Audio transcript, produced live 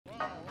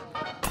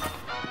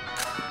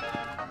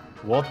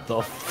What the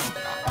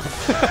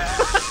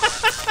f...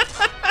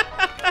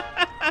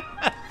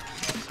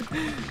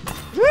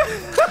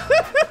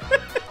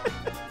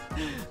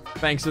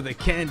 Thanks for the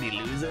candy,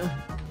 loser.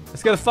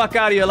 Let's get the fuck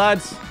out of here,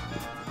 lads.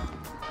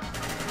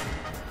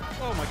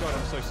 Oh my god,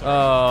 I'm so sorry.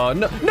 Oh,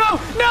 no, no,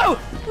 no,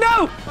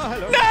 no! Oh,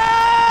 hello.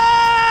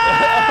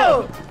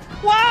 No!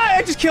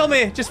 Why? Just kill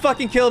me. Just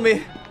fucking kill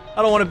me.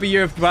 I don't want to be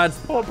your Brad.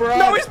 Oh, Brad.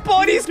 No, his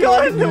body's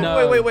gone.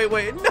 No.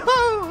 Wait.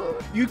 No.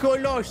 You got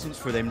a license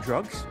for them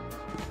drugs?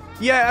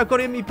 Yeah, I've got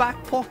it in my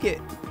back pocket.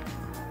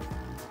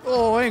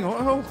 Oh, hang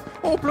on.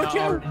 Oh bloody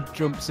hell.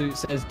 Jumpsuit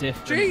says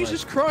different.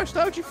 Jesus Christ,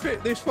 how'd you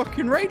fit this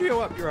fucking radio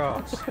up your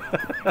ass?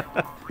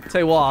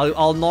 Tell you what,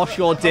 I'll nosh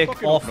your dick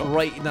fucking off hope not.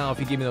 right now if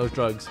you give me those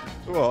drugs.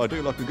 Oh, I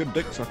do like a good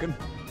dick sucking.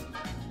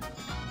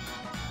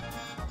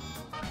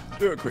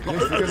 Do it quickly.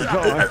 You're gonna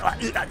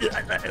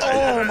die.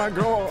 Oh my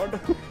god.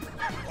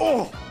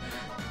 Oh.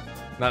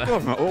 No.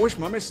 God, I wish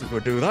my missus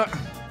would do that.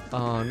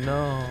 Oh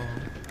no.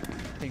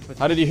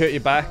 How did you hurt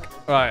your back?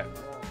 Alright.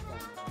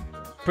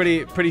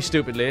 Pretty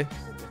stupidly.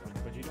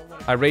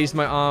 I raised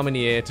my arm in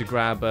the air to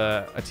grab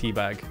a tea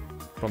bag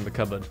from the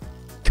cupboard.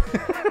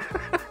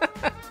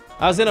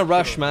 I was in a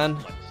rush, man.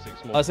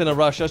 I was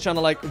trying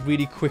to like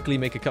really quickly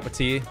make a cup of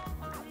tea.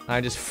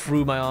 I just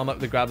threw my arm up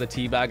to grab the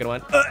tea bag and I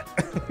went,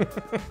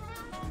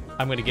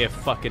 I'm gonna get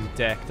fucking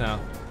decked now.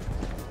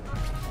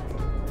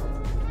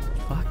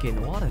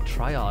 Fucking what a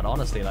tryhard,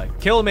 honestly. Like,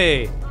 kill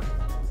me!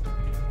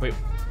 Wait.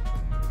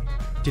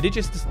 Did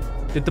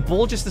the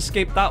ball just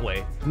escape that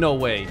way? No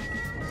way.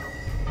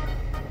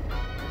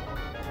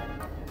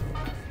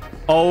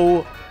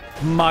 Oh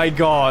my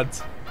god.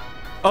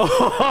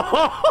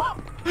 Oh.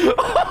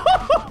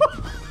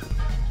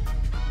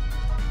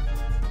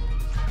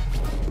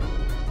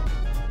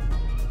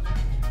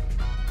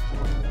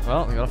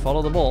 Well, we gotta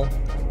follow the ball.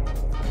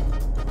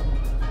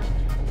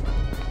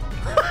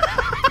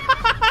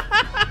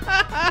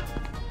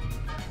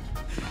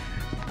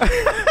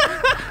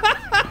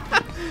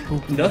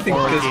 Nothing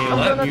goes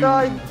I'm gonna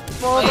die.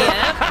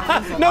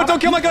 No, don't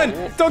kill my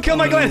gun! Don't kill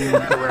my gun!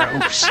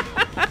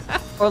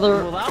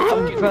 Brother,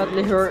 I'm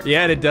badly hurt.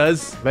 Yeah, it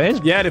does.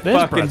 There's- Yeah, it there's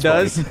fucking Brad's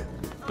does.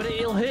 But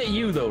it'll hit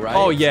you though, right?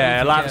 Oh So yeah,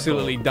 be it'll careful.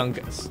 absolutely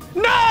dunk us.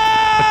 No!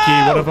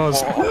 Key, one of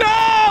us.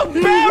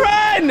 No!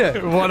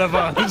 Baron! One of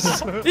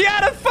us. He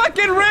had a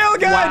fucking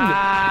railgun!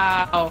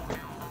 Wow.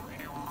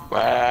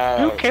 Wow.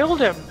 Who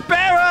killed him?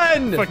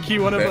 Baron! Fuck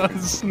you, one of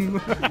us. No!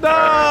 He's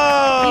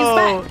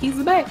back.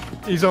 He's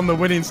back. He's on the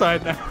winning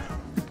side now.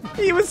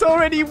 He was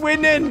already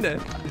winning.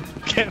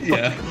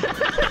 Yeah.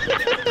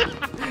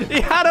 He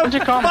had a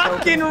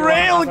fucking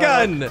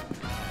railgun.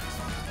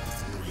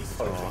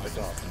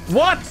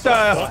 What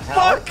the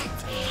fuck?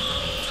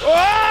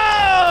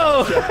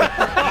 Whoa!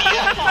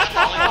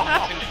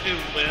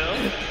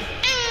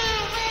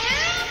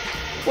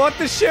 What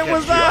the shit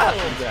was that?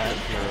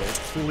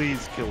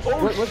 Please kill me.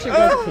 What's your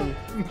gun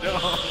key?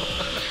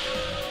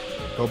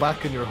 Go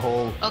back in your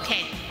hole.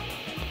 Okay.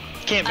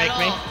 Can't make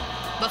me.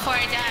 Before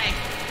I die.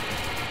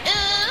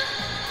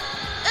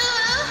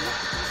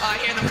 Oh, I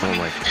hear them Oh coming.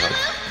 my god.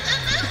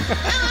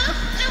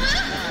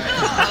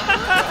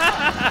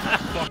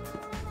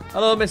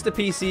 Hello, Mr.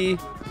 PC.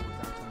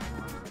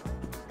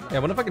 Yeah, I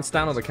wonder if I can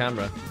stand on the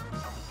camera.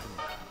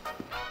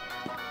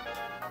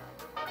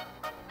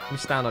 Let me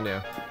stand on you.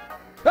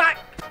 Ah!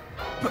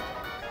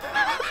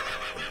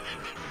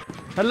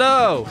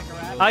 Hello!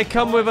 I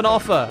come with an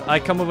offer.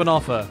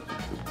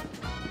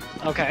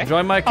 Okay.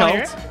 Join my cult,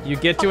 here. you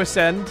get to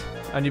ascend,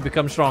 and you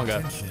become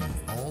stronger.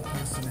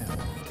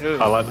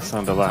 I like the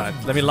sound of that.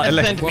 Let me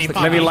Ascend me,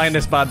 let me line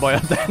this bad boy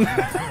up then.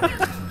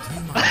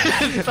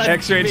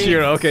 X-ray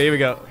Shiro. Okay, here we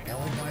go.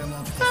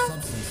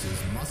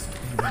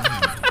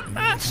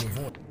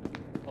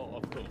 Oh,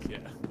 of course, yeah.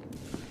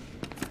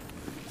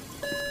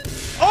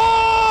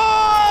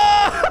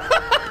 Oh!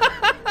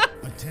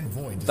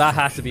 That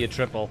has to be a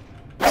triple.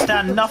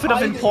 Stan, nothing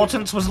of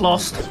importance was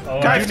lost.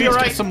 Kaif, You you're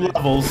need right. some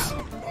levels.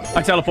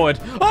 I teleported.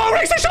 Oh,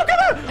 Rexy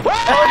shotgunner!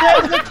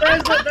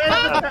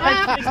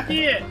 I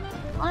see it.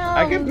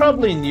 I can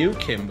probably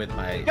nuke him with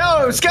my...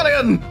 Go,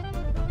 skeleton!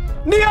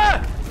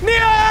 Nia!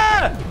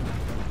 Nia!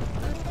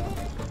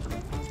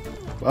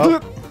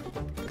 Well,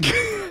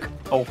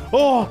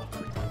 Oh.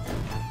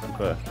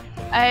 Okay.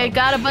 I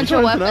got a bunch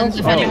of weapons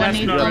if anyone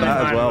needs You got them.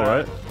 that as well,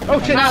 right? oh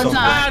shit! No, it's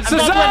not.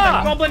 Cesar!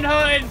 Goblin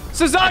hood!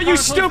 Cesar, you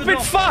stupid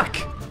fuck!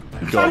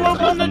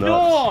 Open the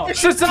door!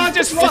 Cesar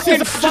just fucking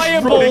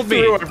fireballed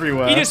me!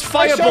 everywhere. He just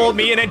fireballed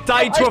me and it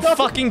died to a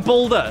fucking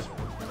boulder!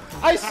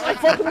 I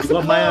fucking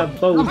Got my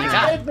boulder.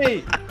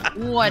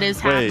 What is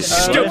happening?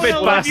 Stupid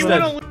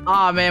bastard!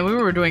 Aw, man, we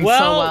were doing so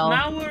Well, well.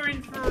 now we're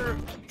in for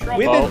trouble.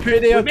 We did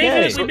pretty We made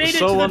okay. it, we made it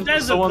to the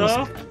desert,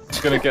 though.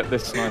 gonna get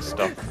this nice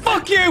stuff.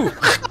 Fuck you!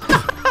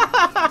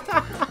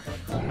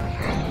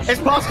 It's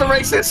past the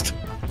racist!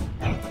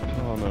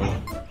 Oh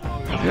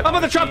no. I'm at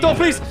the trapdoor,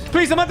 please!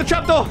 Please, I'm at the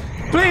trapdoor!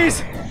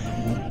 Please!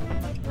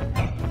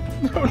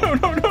 No.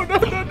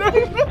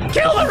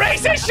 Kill the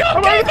racist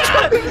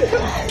shotgunner!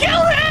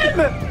 Kill him!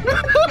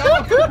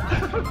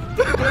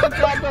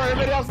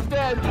 Everybody else is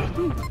dead.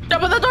 The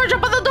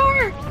jump on the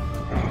door!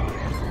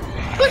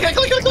 Click,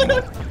 click, click,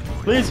 click.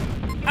 Please.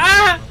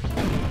 Ah!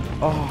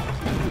 Oh.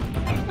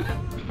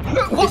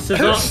 What?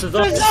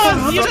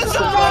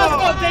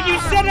 Then you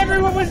said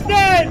everyone was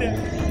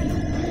dead!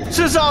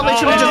 Cesar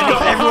literally just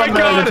got everyone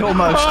murdered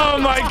almost. Oh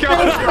my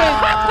god!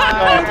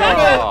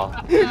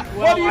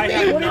 What do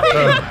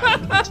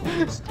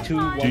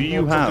you Do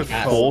you have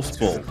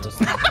forceful?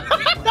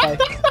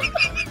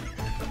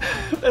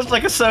 It's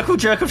like a circle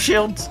jerk of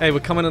shields. Hey, we're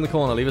coming in the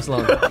corner. Leave us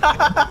alone. Hold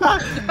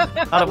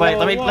on, wait.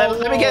 Let me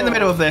get in the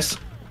middle of this.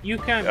 You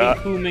can't be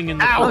booming in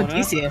the Ow, corner.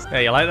 Jesus.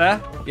 Hey, you like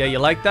that? Yeah, you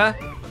like that?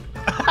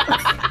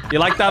 You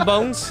like that,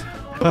 Bones?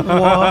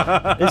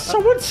 What? Is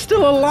someone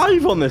still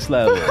alive on this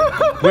level?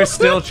 We're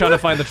still trying to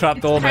find the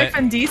trapdoor, mate. Kaif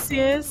and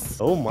Decius.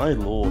 Oh my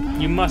lord.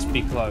 You must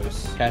be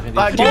close. That is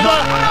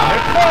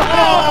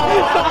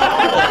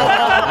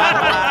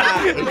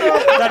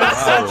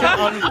such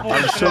an unfortunate.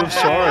 I'm so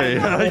sorry.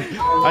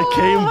 I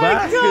came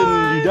back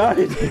and you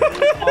died.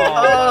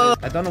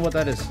 I don't know what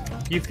that is.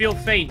 You feel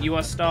faint. You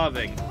are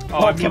starving.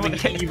 Oh, I'm moving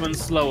even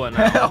slower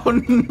now. Oh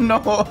no!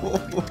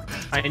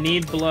 I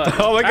need blood.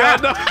 Oh my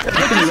god, no!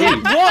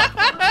 What?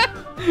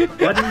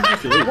 Why didn't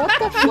you leave? What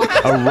the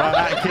fuck? A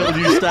rat killed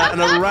you, Stat,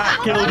 and a rat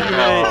killed you,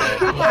 mate.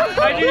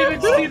 I didn't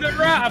even see the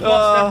rat. I've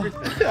lost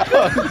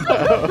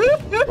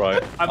everything.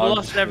 Right. I've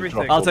lost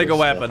everything. I'll take a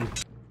weapon.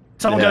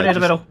 Someone go near the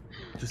middle.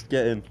 Just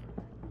get in.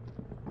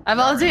 I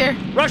volunteer.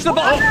 Rush the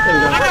ball!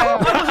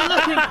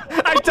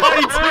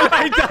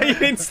 I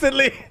died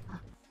instantly.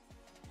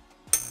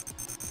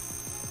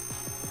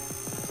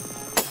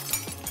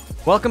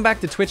 Welcome back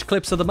to Twitch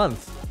Clips of the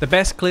Month. The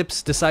best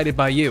clips decided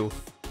by you.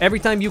 Every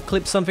time you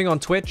clip something on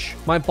Twitch,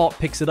 my bot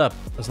picks it up,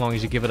 as long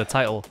as you give it a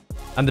title.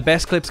 And the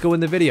best clips go in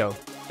the video.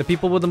 The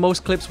people with the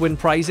most clips win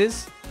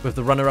prizes, with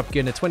the runner-up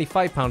getting a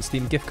 £25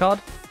 Steam gift card,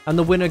 and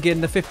the winner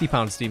getting a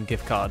 £50 Steam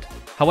gift card.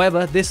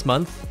 However, this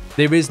month,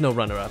 there is no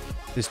runner-up.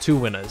 There's two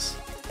winners.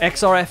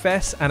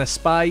 XRFS and a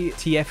Spy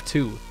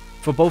TF2,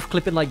 for both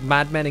clipping like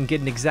madmen and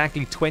getting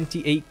exactly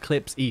 28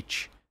 clips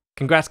each.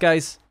 Congrats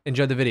guys,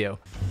 enjoy the video.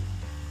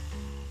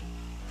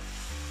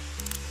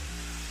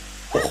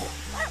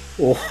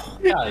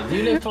 Yeah, do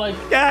you live like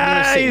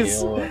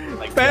Guys!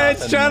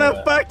 Fans trying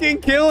to fucking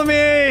kill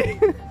me!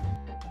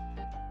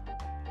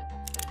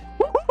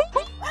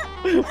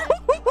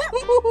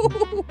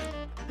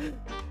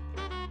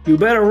 You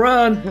better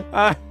run!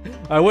 I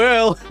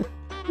will!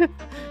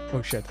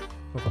 Oh shit.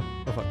 Oh fuck,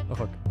 oh fuck, oh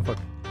fuck, oh fuck.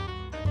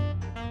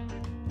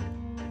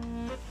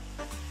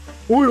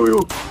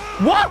 What?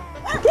 What?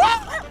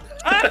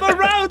 I'm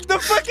around the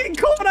fucking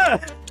corner!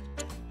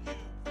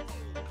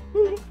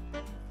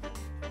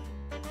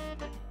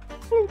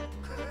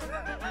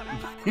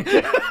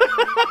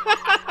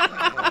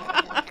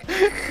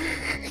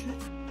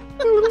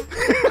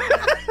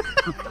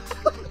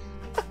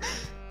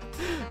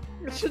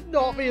 It should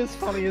not be as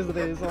funny as it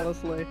is,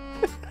 honestly.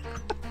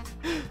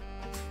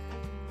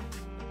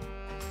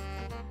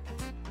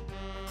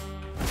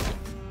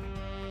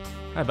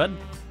 Hi, bud.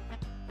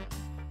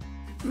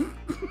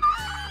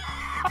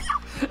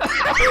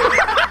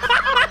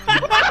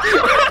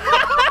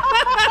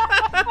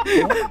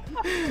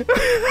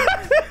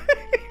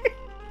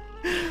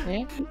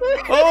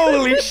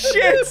 Holy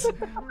shit!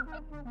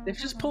 They've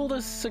just pulled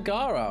a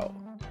cigar out.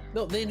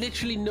 No, they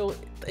literally know.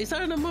 Is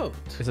that an emote?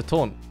 It's a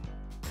taunt.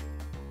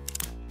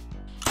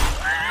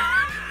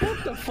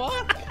 What the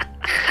fuck?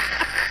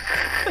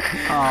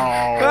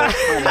 Oh,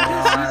 come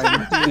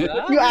on.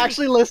 You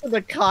actually listened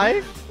to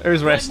Kaif? I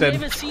was resting.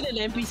 I've never seen an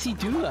NPC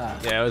do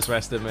that. Yeah, I was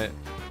resting, mate.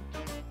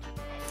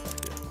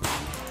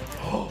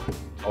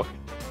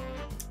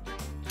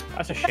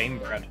 That's a shame,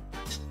 Brad.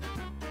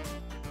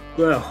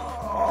 Well,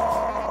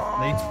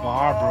 Nate's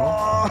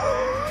bar,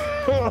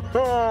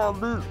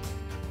 bro.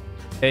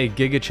 Hey,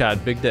 Giga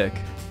Chad, big dick.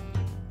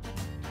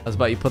 I was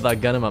about to put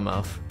that gun in my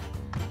mouth.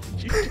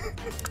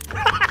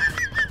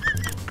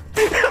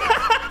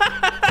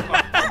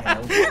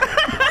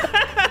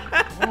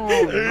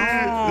 Oh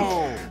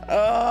no!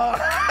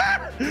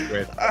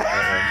 Great.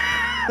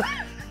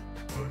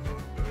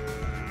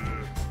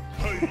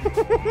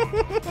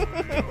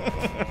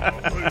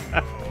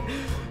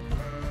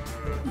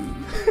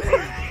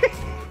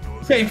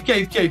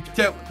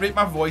 Kaif, rate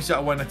my voice out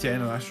of 1 to 10,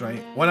 that's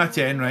right. 1 out of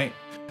 10, right?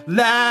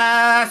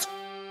 Last.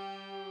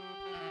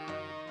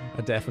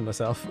 I deafened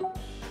myself.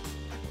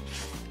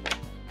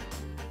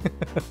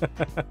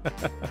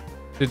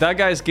 Dude, that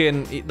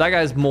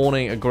guy's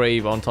mourning a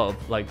grave on top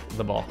of, like,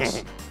 the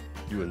box.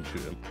 You wouldn't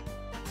shoot him.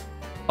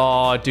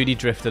 Oh, dude, he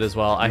drifted as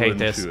well. I hate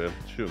this. Shoot him.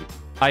 Shoot him.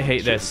 I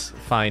hate this.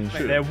 Fine.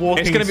 They're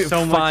walking it's gonna be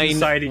so fine, much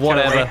inside each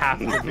whatever. other. They have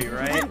to be,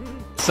 right?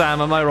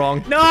 Sam, am I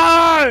wrong?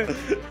 No!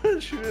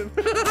 Shoot him.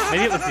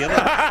 Maybe it was the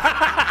other.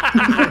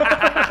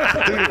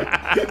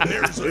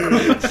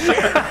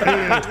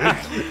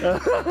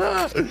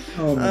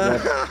 oh my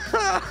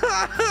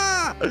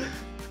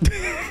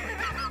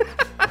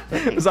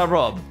god. Was that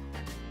Rob?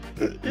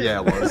 Yeah,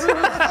 it was.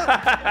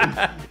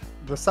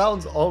 The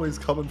sound's always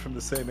coming from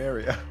the same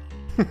area.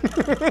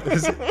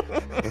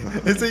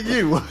 Is it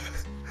you?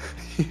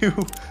 You.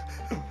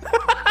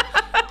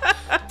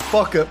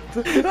 fuck it.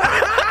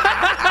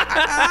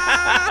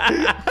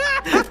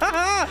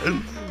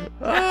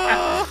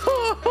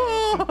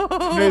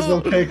 May as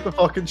well take the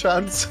fucking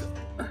chance.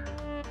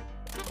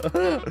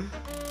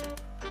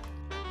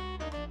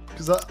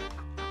 Because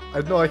I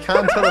know I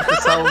can't tell if the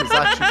sound is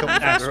actually coming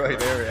from the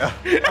right area.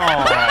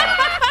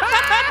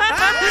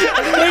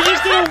 They're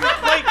just gonna,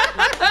 like,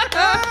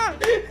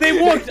 they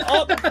walked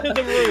up to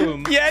the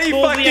room. Yeah, he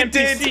saw the fucking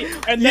NPC, did.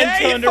 And then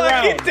turned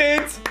around. Yeah, he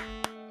did.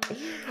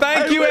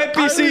 Thank you, NPC.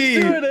 I was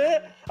doing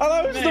it, and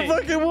I was the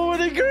fucking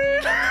woman in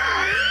green.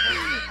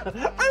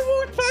 I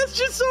walked past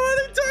you so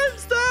many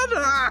times, Dad.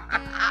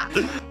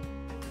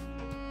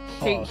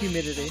 Hate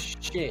humidity.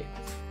 Shit.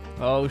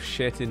 Oh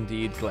shit,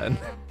 indeed, Glenn.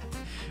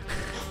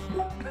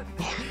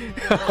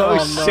 Oh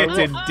shit,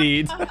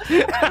 indeed. Calm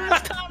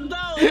down.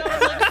 I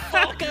was like,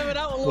 fuck, I'm an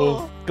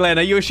outlaw. Glenn,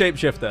 are you a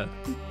shapeshifter?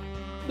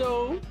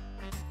 No.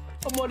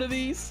 I'm one of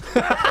these.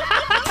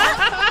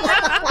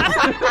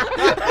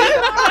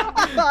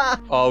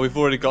 Oh, we've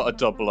already got a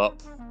double up.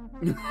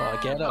 Oh,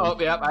 get up.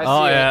 Oh, yeah,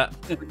 I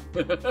see it.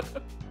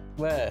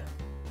 Where?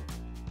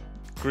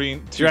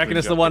 Green. Do you reckon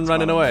it's the one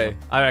running away?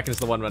 I reckon it's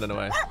the one running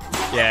away.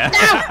 Yeah.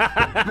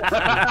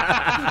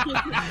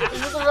 It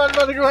was the one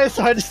running away,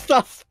 so I just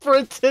start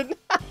sprinting.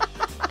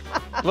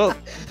 Look,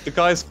 the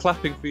guy's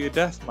clapping for your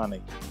death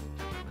money.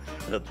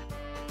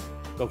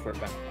 Go for it,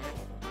 Ben.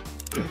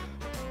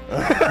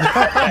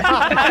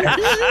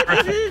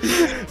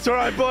 It's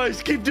alright,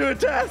 boys. Keep doing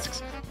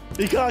tasks.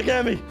 You can't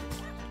get me.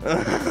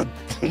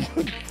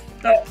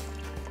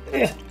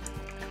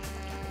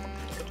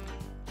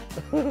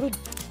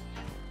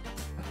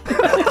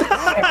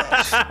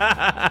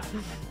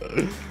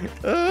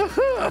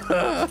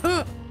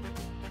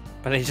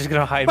 But he's just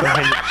gonna hide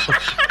behind the bush.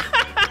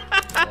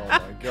 Oh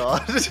my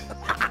god.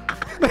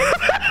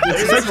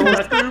 It's so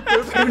stupid.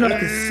 Even I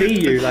can see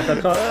you, like I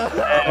can't.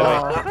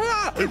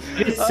 I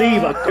did see,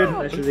 but I couldn't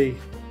actually.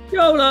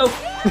 YOLO! Oh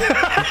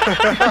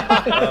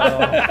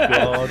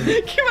god. Can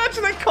you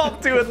imagine a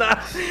cop doing that?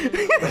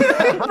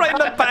 Right in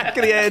the back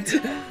of the head.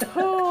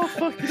 Oh,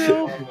 fucking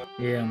hell.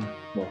 Yeah,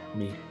 well,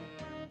 me.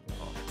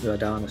 I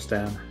don't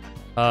understand.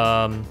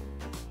 Oh.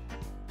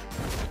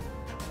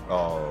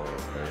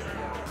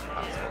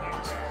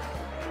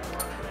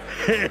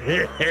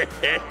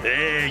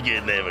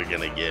 You're never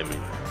gonna get me.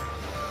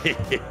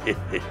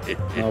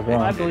 Oh,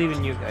 I believe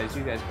in you guys.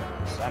 You guys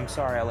got this. I'm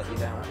sorry I let you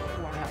down.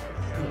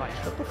 You might.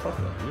 Shut the fuck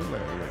up. You're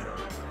married.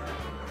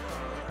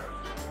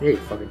 Yeah, you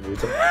fucking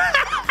loser.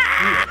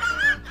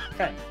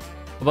 Okay.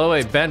 By the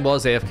way, Ben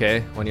was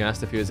AFK when you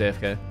asked if he was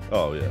AFK.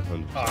 Oh yeah.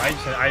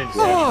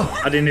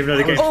 I didn't even know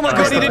the game. Oh my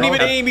god, he didn't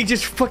even aim, he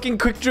just fucking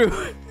quick drew.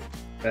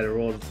 Better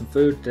order some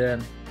food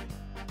then.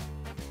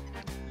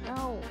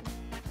 No.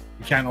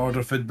 You can't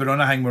order food, but on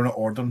a hang, we're not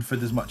ordering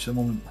food as much at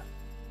the moment.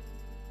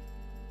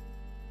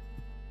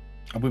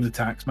 I blame the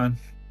tax man.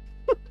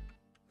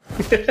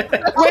 Wait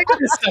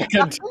a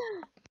second.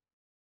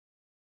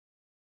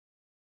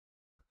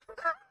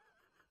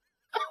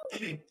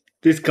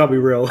 This can't be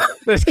real.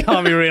 This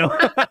can't be real.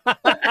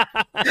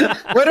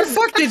 Where the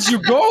fuck did you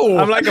go?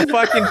 I'm like a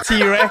fucking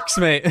T-Rex,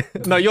 mate.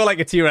 No, you're like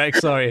a T-Rex,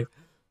 sorry.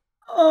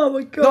 Oh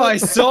my god. No, I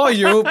saw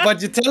you,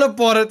 but you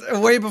teleported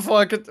away before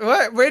I could.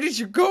 Where did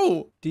you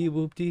go?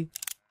 Dee-whoop-dee.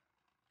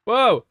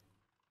 Whoa!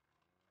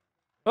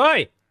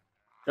 Oi!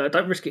 No,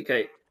 don't risk it,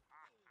 Kate.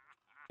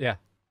 Yeah.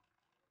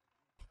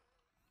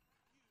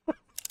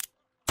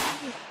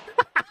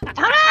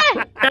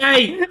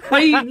 Hey!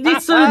 Hey,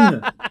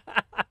 listen!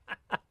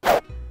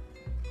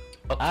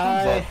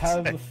 I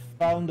have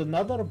found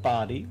another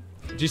body.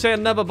 Did you say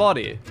another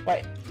body?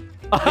 Wait.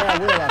 Yeah,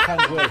 Will, I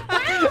found Will.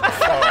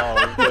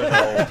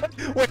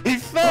 Oh, wait, he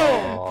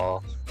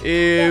fell!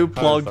 Ew,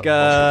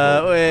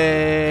 plugger.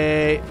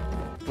 Wait.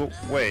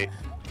 Wait,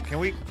 can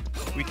we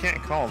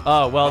can't call him.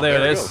 Oh, well, there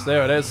it he is. goes.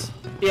 There it is.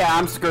 Yeah,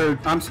 I'm screwed.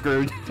 I'm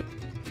screwed.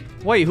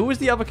 Wait, who was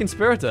the other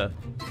conspirator?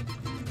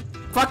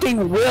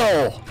 Fucking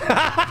Will.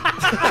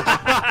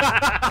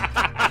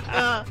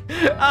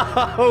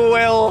 Oh,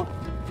 Will.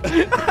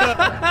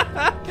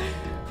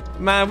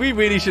 Man, we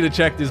really should have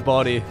checked his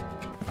body.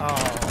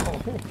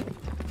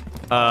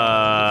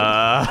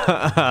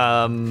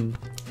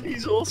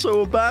 He's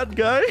also a bad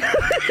guy.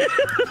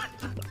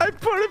 I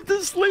put him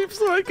to sleep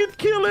so I could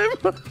kill him.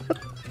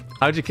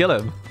 How'd you kill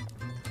him?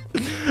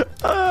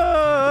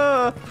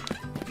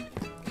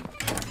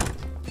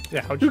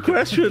 Yeah, how'd you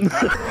question?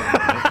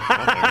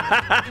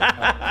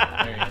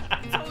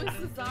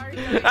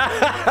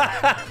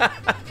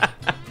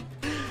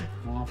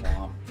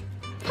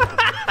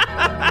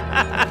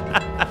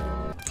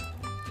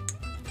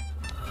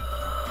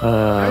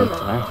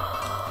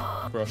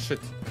 Bro, shit,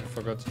 I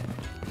forgot.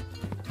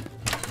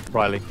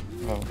 Riley.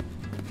 Oh.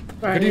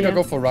 We could either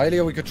go for Riley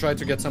or we could try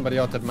to get somebody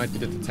out that might be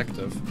the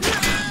detective.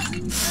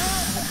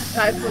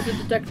 I was a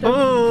detective.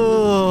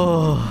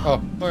 Oh.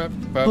 Oh, okay.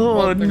 Oh,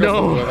 well, then go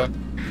for no. whoever.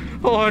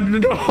 Oh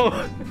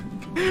no!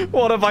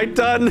 What have I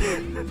done?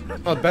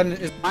 Oh, Ben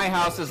is. My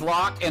house is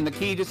locked and the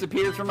key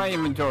disappeared from my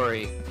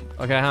inventory.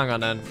 Okay, hang on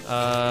then.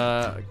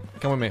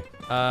 Come with me.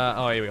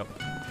 Oh, here we go.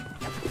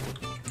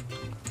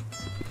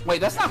 Wait,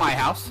 that's not my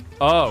house.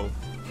 Oh.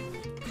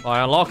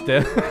 I unlocked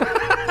it. Who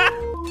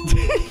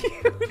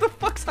the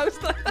fuck's house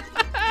that?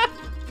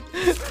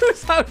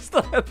 Whose house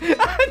that?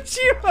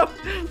 Giro!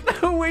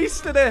 No,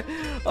 wasted it.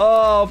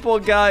 Oh, poor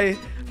guy.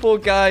 Poor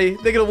guy.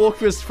 They're gonna walk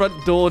through his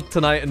front door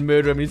tonight and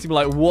murder him. He's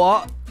gonna be like,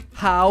 what?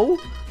 How?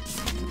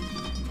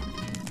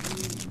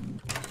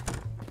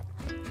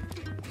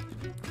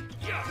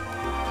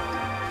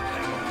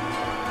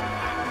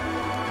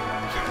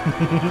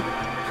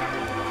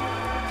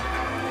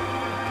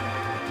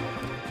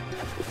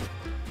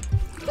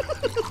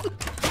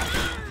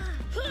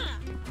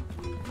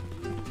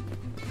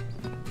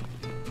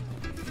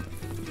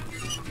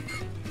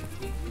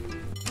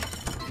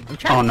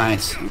 Oh,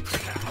 nice.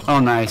 Oh,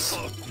 nice.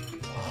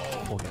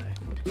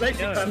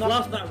 Basically,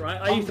 last night, right,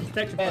 I used a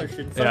protection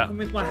potion. Someone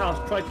come into my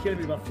house, tried to kill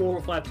me about 4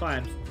 or 5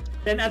 times.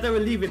 Then as they were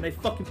leaving, they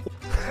fucking...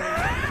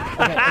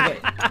 Okay.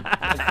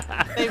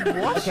 Hey,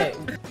 what? Okay.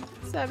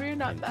 Sam, you're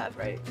not bad,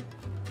 right?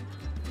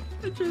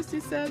 I trust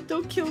you, Sam.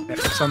 Don't kill me.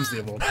 Sam's the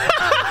evil.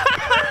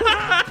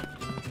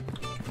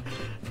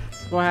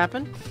 What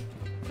happened?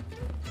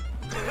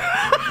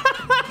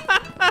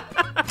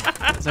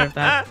 Deserved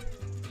that.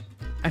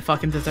 I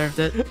fucking deserved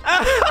it.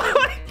 Oh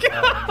my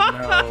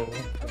god! No.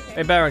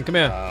 Hey, Baron, come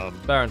here.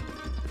 Baron.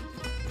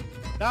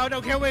 No,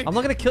 don't kill me. I'm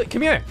not gonna kill.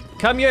 Come here.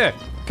 Come here.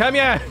 Come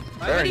here.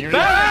 Baron,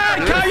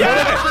 Baron, come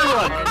here.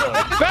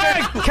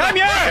 Baron, come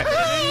here.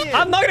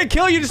 I'm not gonna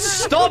kill you.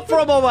 Just stop for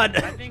a moment.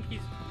 I think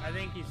he's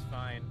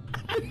fine.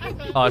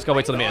 Oh, let's go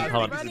wait till the end.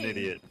 Hold on. He's an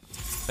idiot.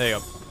 There you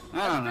go.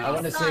 I don't know. I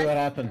want to see what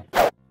happened.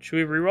 Should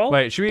we reroll?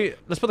 Wait, should we?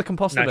 Let's put the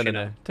composter No, bin in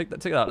no. there. Take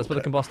that. Let's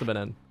put the composter bin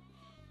in.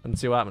 And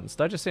see what happens.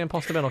 Did I just say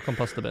imposter bin or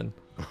composter bin?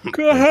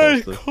 Go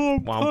ahead,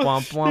 Womp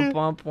womp womp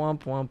womp womp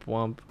womp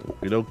womp.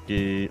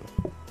 Okay.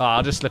 Oh,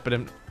 I'll just slip it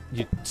in.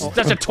 You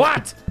such a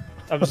twat!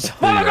 I'm sorry.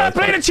 Oh, I'm gonna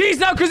play the cheese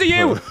now because of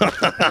you!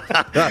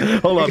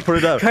 Hold on, put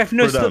it down. Kaif,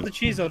 no, Put it stop down. the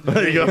cheese on.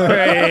 There you go.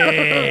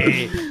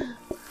 Hey.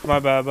 My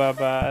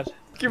bad.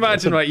 Can you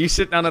imagine, right? You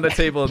sit down at the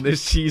table and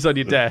there's cheese on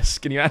your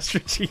desk and you ask for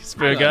a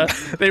cheeseburger.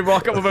 They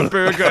rock up with a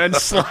burger and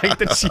slide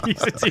the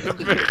cheese into your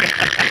burger.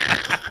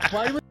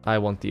 I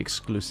want the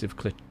exclusive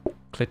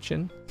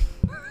clitchin.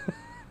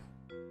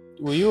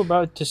 Were you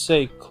about to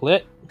say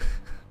clit?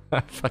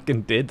 I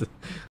fucking did.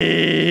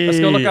 Let's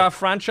go look at our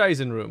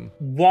franchising room.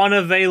 One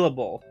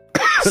available.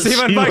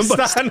 Steven by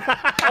Stan.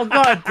 Oh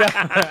god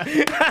damn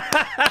it.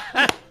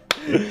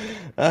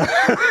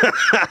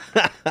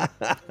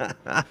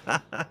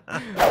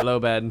 Hello,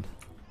 Ben.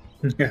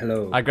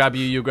 Hello. I grab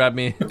you, you grab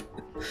me.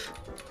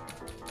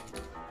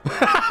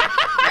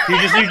 You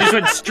just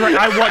went straight.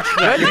 I watched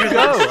that. There you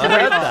go. I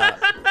heard that.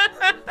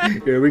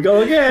 Here we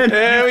go again.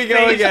 Here we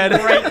go again.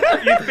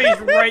 You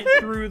phased right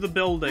through the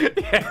building.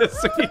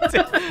 Yes, we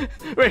did.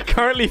 We're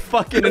currently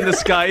fucking in the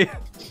sky.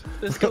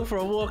 Let's go for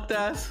a walk,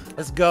 Dad.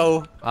 Let's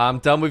go. I'm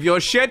done with your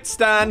shit,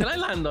 Stan. Can I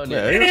land on you?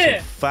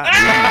 Yeah, fat.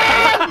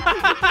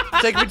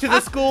 Take me to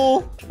the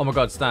school. Oh my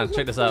god, Stan,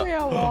 check this out.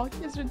 Real walk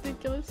is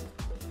ridiculous.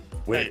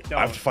 Wait,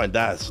 I have to find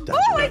Daz. Oh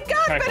my god,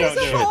 Kaif, Betty's don't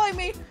do it. following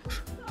me.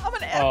 I'm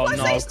an Oh F+A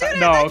no, student.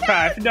 no, I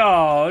can't.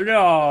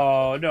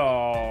 Kaif,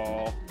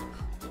 no.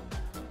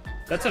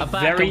 That's a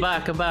very.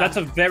 That's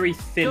a very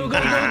thin. Go.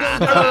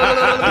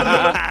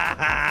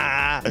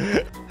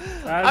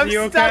 Are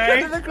you stuck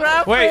okay? under the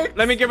graphics. Wait,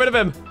 let me get rid of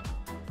him.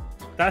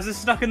 That's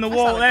just stuck in the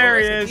wall. There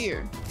he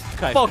is.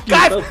 Fuck you.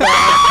 Nice,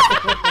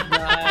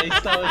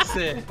 that was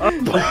sick. Oh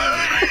fuck.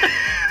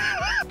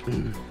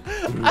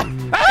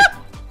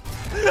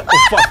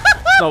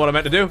 That's not what I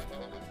meant to do.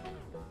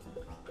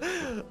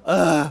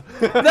 No,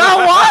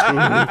 what?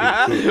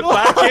 Back in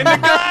the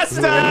glass,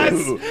 Stan.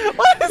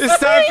 It's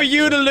time for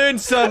you to learn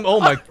some.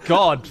 Oh my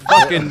god.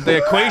 Fucking the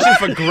equation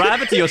for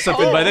gravity or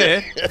something by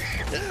there.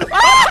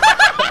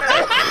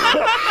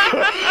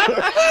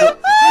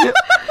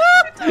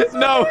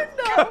 No.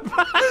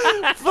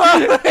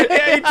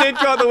 Yeah, you did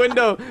go out the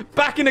window.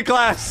 Back in the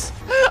class.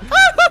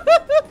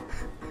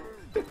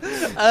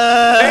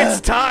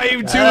 It's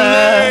time to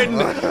learn.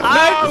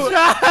 No.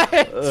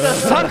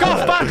 Suck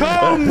off back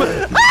home.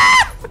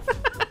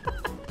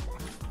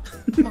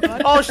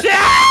 Oh shit!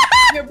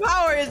 Your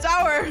power is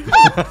ours.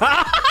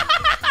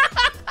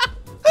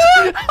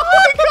 Oh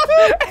my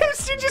god!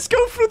 You just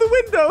go through the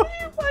window.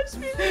 You punched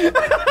me.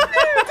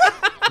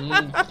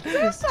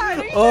 So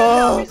sorry.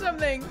 Tell me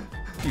something.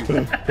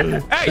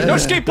 Hey, no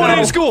skateboarding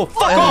in school.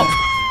 Fuck off.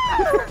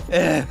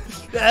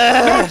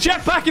 No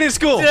jetpacking in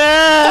school.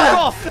 Fuck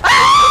off.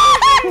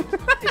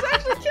 He's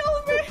actually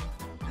killing me.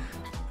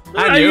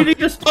 And you. You need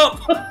to stop.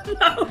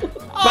 No.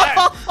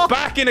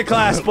 Back in the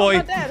class, boy.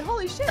 I'm dead.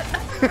 Holy shit.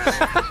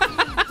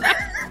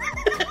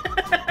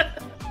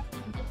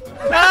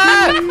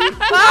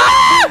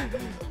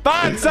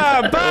 Ban,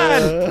 Sam,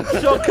 ban.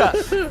 Shortcut.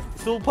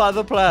 It's all part of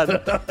the plan.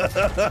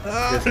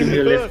 Just give me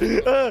a lift.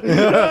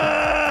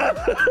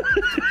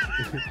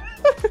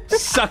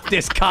 Suck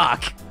this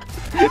cock.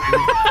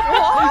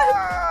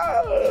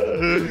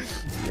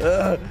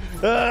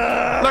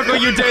 Look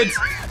what you did.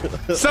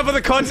 Suffer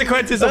the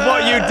consequences of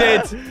what you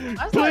did.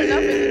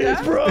 Please,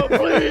 bro,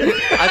 please.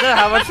 I don't know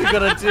how much you're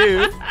gonna do.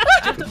 Look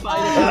at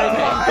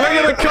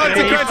the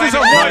consequences of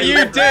what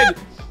you did.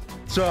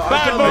 So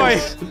Bad boy.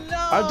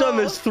 I've done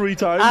this 3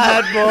 times.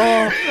 Bad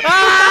boy.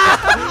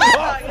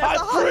 I'm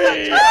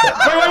free.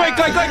 Wait,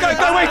 go,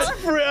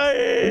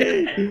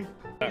 Free.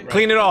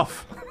 Clean it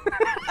off.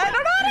 I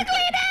don't know how to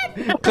clean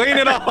it! Clean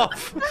it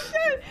off.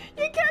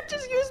 You can't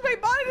just use my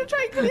body to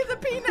try and clean the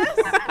penis.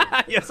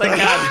 Yes, I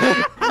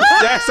can.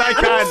 Yes, I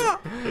can.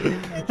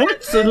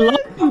 What's a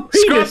long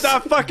Scrub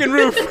that fucking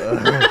roof.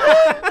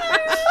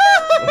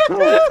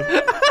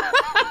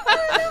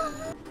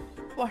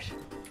 What?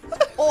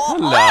 Oh,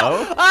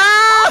 Hello.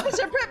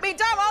 Officer, put me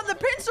down. I'm the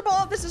principal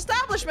of this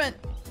establishment.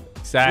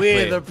 Exactly.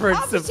 We're the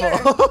principal.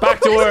 Officer,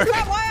 Back to work. This is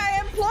not why I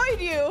employed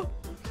you.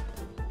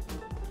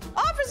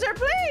 Officer,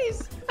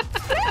 please.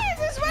 Please,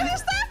 it's my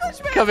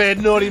establishment. Come here,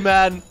 naughty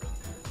man.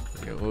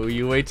 Oh,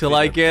 you wait till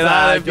I get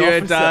out of here,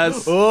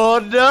 Daz. Oh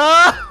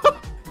no!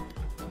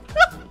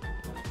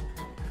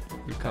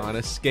 You can't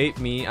escape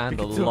me and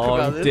the talk long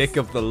about this. dick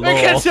of the law. We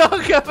can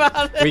talk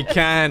about it. We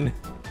can.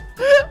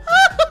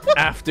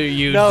 After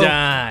you No.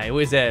 die.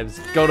 Where's Ebs?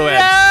 Go to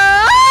Ebs.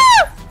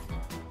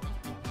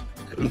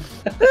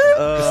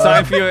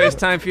 It's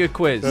time for your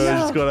quiz.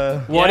 Just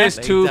gotta... What is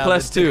Lay 2 down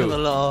plus the dick of 2? the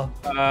law.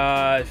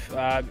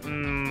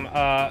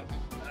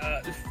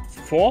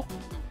 4?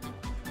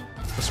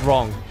 That's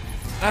wrong.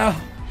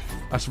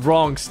 That's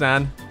wrong,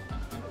 Stan.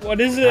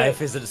 What is it?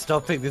 Life isn't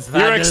stopping this You're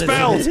vandalism.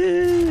 expelled.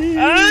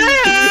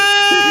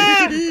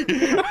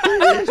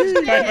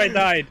 If I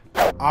died.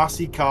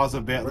 RC cars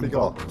are better Where'd he than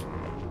go?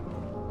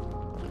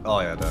 Oh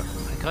yeah, no.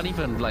 I can't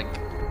even, like...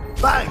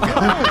 Bang!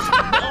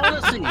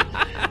 Honestly,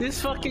 this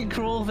fucking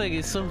crawl thing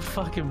is so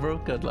fucking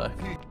broken, like.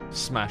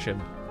 Smash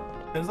him.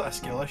 Is that a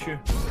skill issue?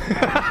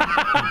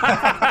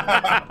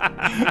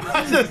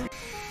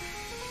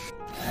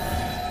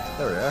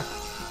 There we are.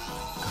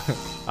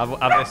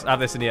 Have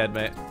this in the head,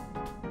 mate.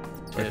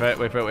 Wait for it,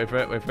 wait for it, wait for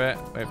it, wait for it,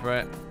 wait for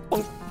it.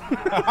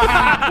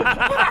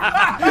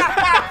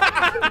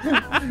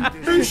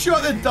 Who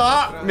shot the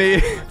dart?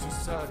 Me.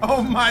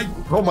 Oh my.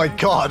 Oh my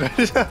god.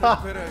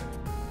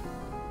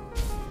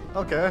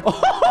 Okay.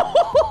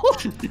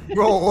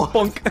 Roll.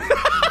 Holy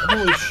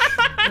sh.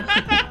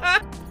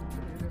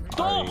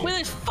 Stop with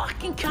this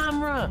fucking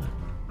camera!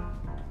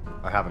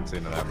 I haven't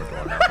seen an ever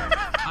door now.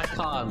 I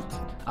can't.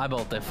 I'm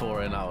out there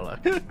for it now,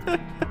 like.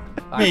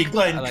 Hey,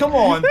 Glenn, come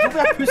on. Don't be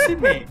a pussy,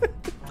 mate.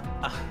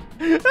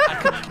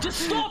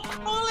 Just stop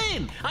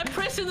crawling! I'm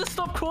pressing the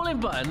stop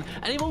crawling button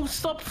and it won't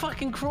stop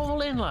fucking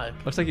crawling, like.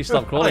 Looks like you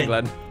stopped crawling,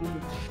 Glenn.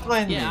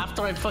 Glenn. Yeah,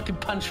 after I fucking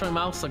punched my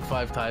mouse like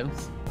 5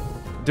 times.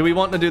 Do we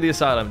want to do the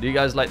asylum? Do you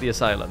guys like the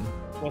asylum?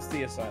 What's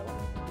the asylum?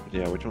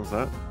 Yeah, which one's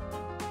that?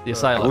 The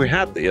asylum. We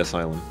had the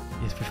asylum.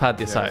 Yes, we've had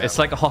the asylum. yeah. It's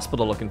like a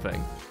hospital-looking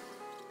thing.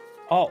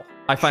 Oh.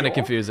 I find it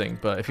confusing,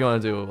 but if you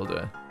want to do it, we'll do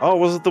it. Oh,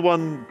 was it the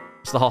one?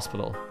 It's the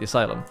hospital, the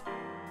asylum.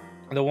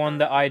 The one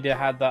that I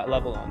had that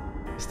level on.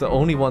 It's the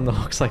only one that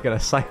looks like an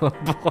asylum,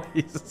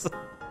 boys.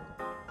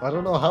 I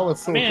don't know how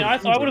it's so I mean, I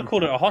would have confusing.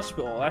 called it a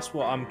hospital. That's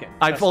what I'm getting.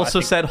 I've also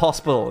said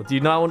hospital. Do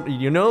you know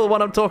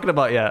what I'm talking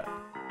about yet?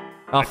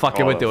 Oh fuck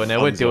it, we're doing it.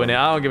 We're doing it.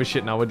 I don't give a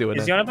shit now. We're doing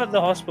Is it. he on about the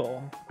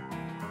hospital?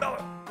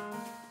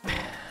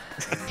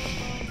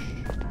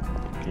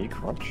 Can you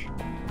crouch?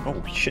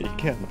 Oh shit, you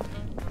can.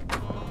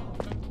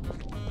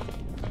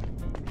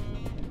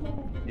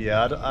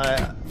 Yeah,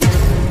 I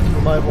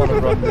might want to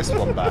run this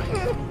one back.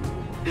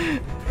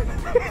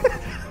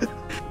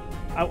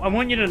 I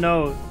want you to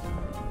know,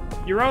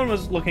 your own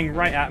was looking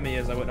right at me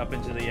as I went up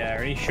into the air,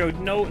 and he showed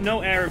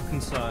no air of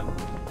concern.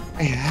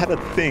 I had a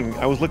thing.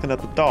 I was looking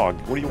at the dog.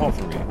 What do you want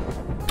from me?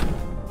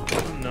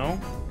 No.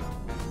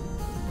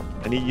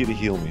 I need you to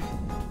heal me.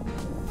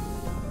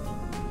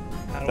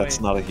 How do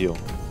That's not a heal.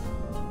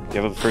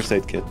 You have a first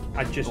aid kit.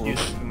 I just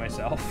used it for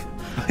myself.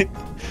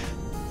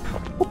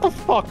 What the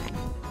fuck?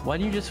 Why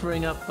don't you just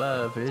ring up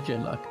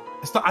Virgin, like?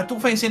 It's not. I don't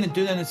think it's anything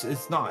to do. Then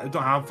it's not. I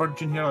don't have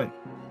Virgin here. Like.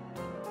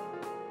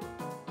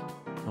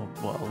 Oh,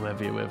 well,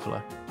 whoever you're with,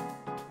 like.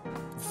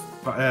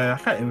 But I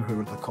can't remember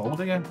who they're called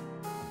again.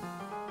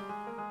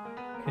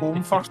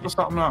 Home first or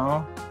something like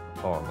that.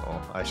 Oh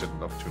no, I shouldn't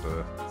look through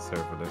the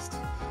server list.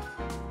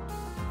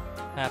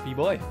 Happy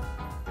boy.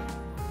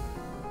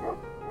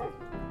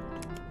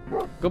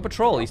 Go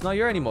patrol. He's not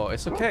here anymore.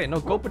 It's okay. No,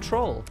 go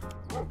patrol.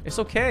 It's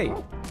okay.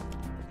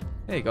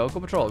 There you go. Go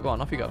patrol. Go on.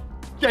 Off you go.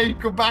 Yeah, you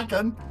go back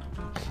in.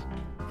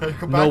 Okay,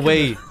 go back No in.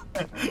 way.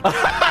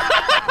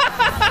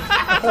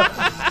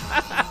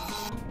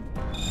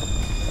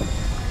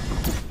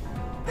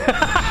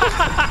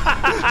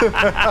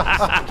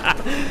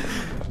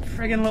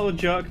 Friggin' little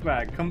jerk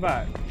bag, come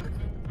back.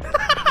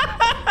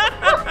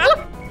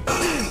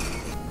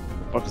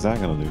 What is that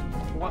gonna do?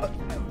 What?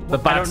 The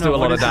bats do a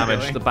lot of what is he damage.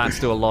 doing? The bats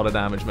do a lot of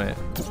damage, mate.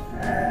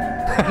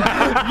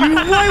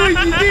 Why would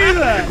you do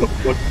that? What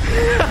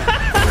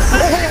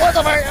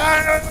the fuck?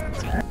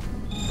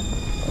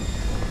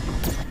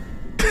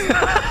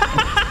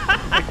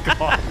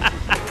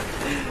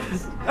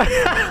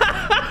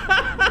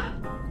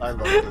 I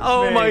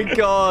Oh my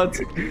god.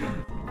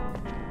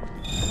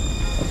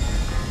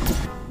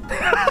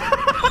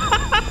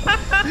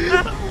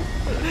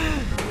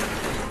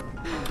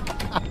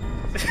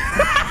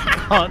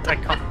 I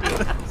can't do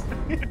this.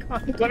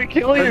 Let me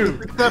kill you.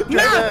 No!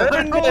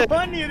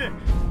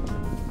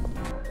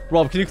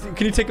 Rob,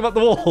 can you take him up the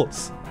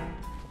walls?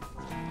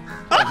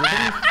 I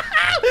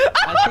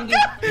think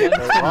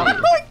it's Oh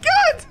my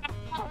god!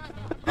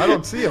 I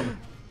don't see him.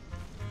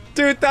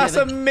 Dude, that's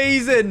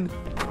amazing!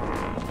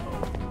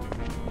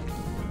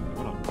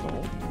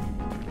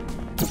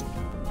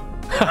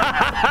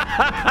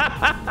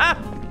 How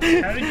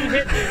did you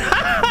hit me?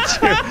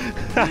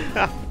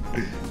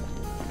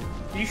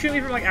 Did you shoot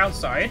me from like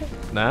outside?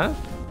 Nah.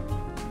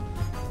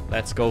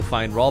 Let's go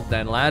find Rob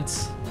then,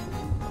 lads.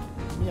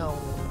 No.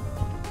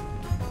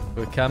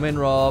 We're coming,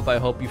 Rob. I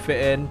hope you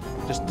fit in.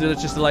 Just to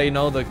let you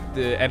know, the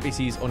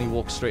NPCs only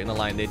walk straight in a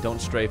line. They don't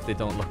stray if they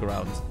don't look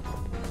around.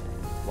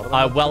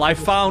 Well, I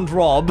found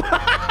Rob.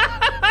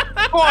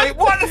 Wait,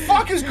 what the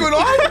fuck is going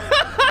on?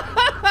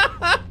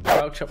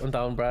 Crouch up and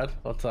down, Brad.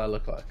 What's that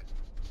look like?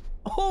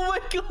 Oh my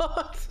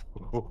god!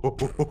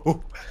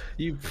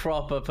 You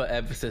proper put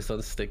emphasis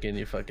on sticking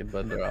your fucking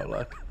thunder out,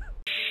 like.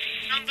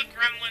 Found the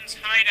gremlin's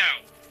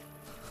hideout.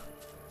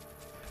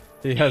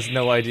 He has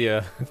no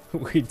idea.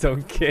 We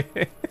don't care.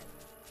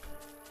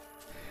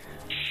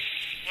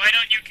 Why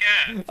don't you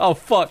care? Oh,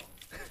 fuck.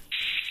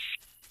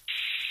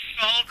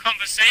 The whole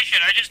conversation,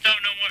 I just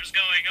don't know what's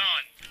going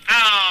on.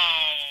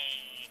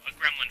 Ow! A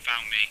gremlin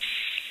found me.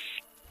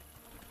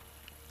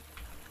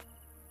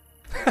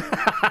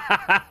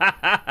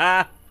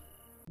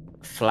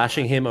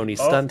 Flashing him only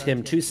stunned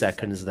him 2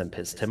 seconds, then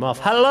pissed him off.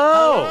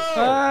 Hello!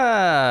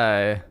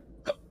 Hi.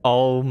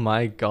 Oh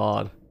my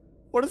god.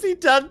 What has he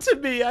done to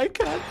me? I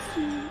can't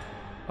see.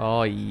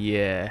 Oh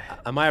yeah.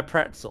 Am I a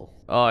pretzel?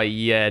 Oh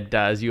yeah,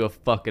 Daz, you are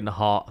fucking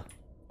hot.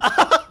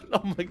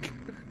 Oh my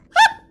god.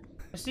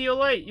 I see you're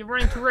late. You're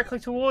running directly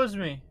towards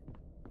me.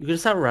 You gonna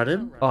start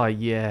running? Oh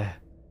yeah.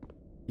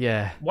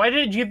 Yeah. Why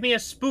did it give me a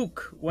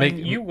spook when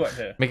you got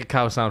here? Make a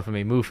cow sound for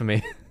me. Move for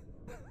me.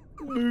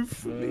 Move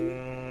for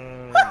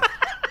me.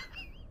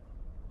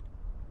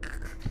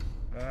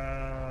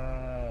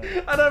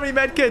 I don't have any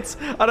medkits.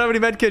 I don't have any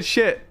medkits.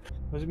 Shit.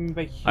 What does it mean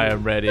by huge? I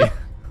am ready.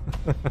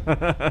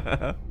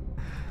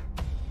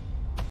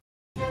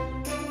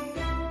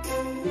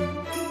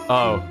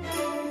 Oh.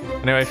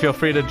 Anyway, feel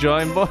free to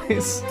join,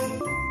 boys.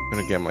 I'm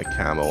gonna get my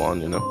camo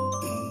on, you know.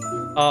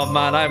 Oh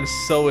man, I'm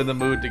so in the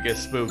mood to get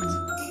spooked.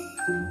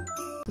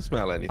 Don't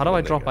smell anything. How do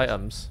I drop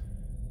items?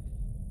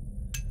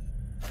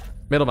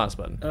 Middle mouse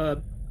button.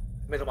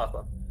 Middle mouse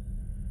button.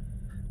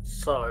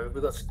 So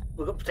we've got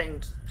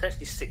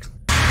potentially 6.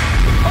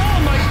 Oh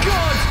my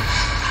god!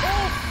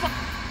 Oh fuck!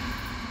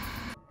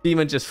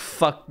 Demon just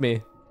fucked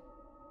me.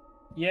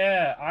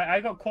 Yeah,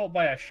 I got caught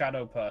by a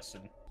shadow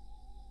person.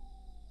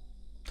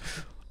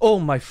 Oh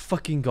my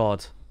fucking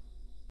god.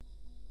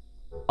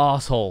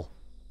 Arsehole.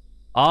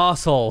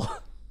 Arsehole.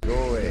 Go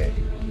away.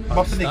 I'm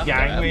up in the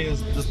gangway.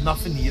 There's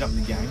nothing here up in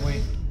the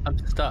gangway. I'm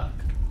stuck.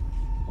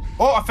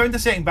 Oh, I found the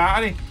second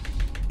battery.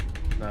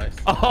 Nice.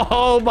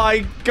 Oh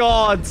my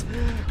god!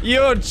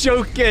 You're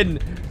joking!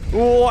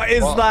 What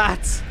is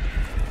that?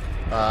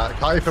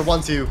 Kaif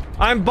wants you.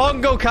 I'm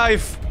Bongo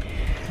Kaif!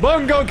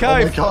 Bongo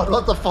Kaif! Oh my god,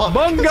 what the fuck?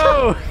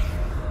 Bongo!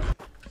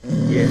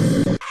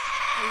 Yes.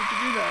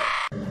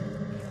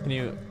 Can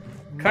you...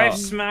 Kaif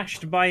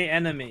smashed by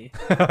enemy.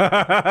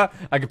 I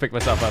can pick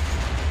myself up.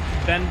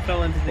 Ben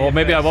fell into the Or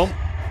maybe I won't.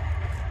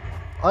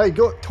 Hey,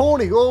 go,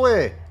 Tony, go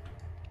away.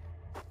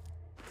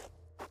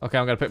 Okay,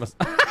 I'm gonna pick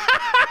myself.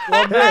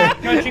 Well,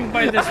 judging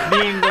by this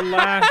being the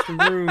last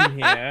room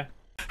here.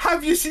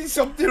 Have you seen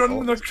somebody run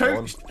when they're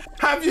crouched?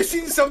 Have you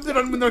seen somebody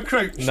run when they're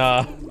crouched?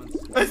 Nah.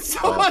 It's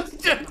so much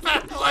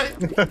different, like...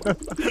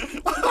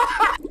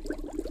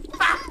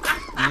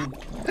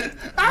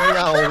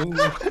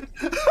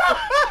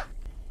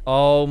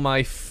 Oh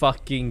my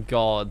fucking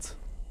god.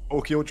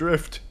 Tokyo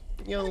Drift.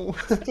 Yo.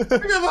 I'm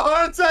gonna have a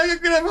heart attack, I'm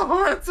gonna have a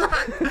heart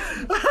attack!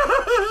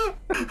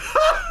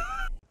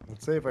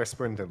 Let's say if I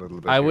sprint a little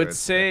bit. I would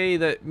say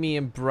that me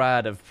and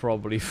Brad have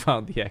probably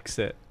found the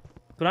exit.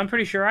 But I'm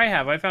pretty sure I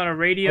have. I found a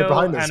radio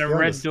behind us, and a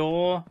behind red us.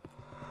 door.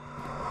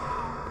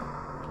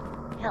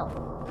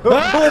 Hell. Oh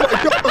my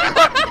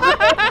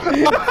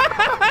god!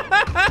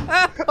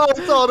 I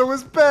thought it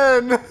was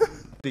Ben!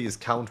 He is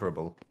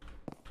counterable.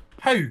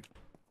 How? You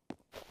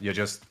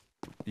just...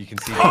 You can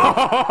see...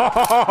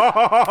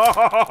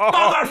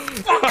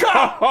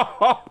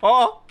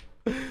 Motherfucker!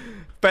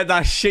 Bet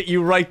that shit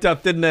you right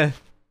up, didn't it?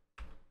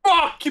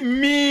 Fuck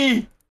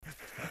me!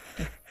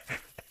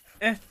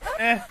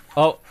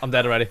 Oh, I'm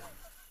dead already.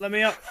 Let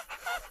me up.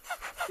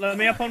 Let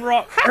me up on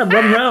rock. Run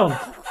round.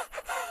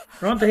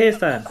 Run to here,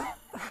 Stan.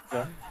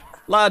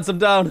 Lads, I'm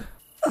down.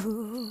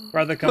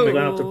 Brother coming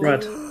down to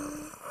Brad.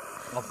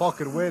 I'll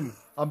fucking win.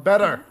 I'm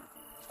better.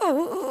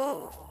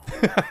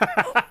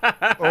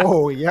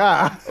 Oh,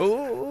 yeah.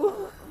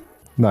 Ooh.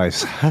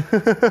 Nice.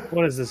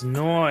 What is this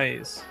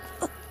noise?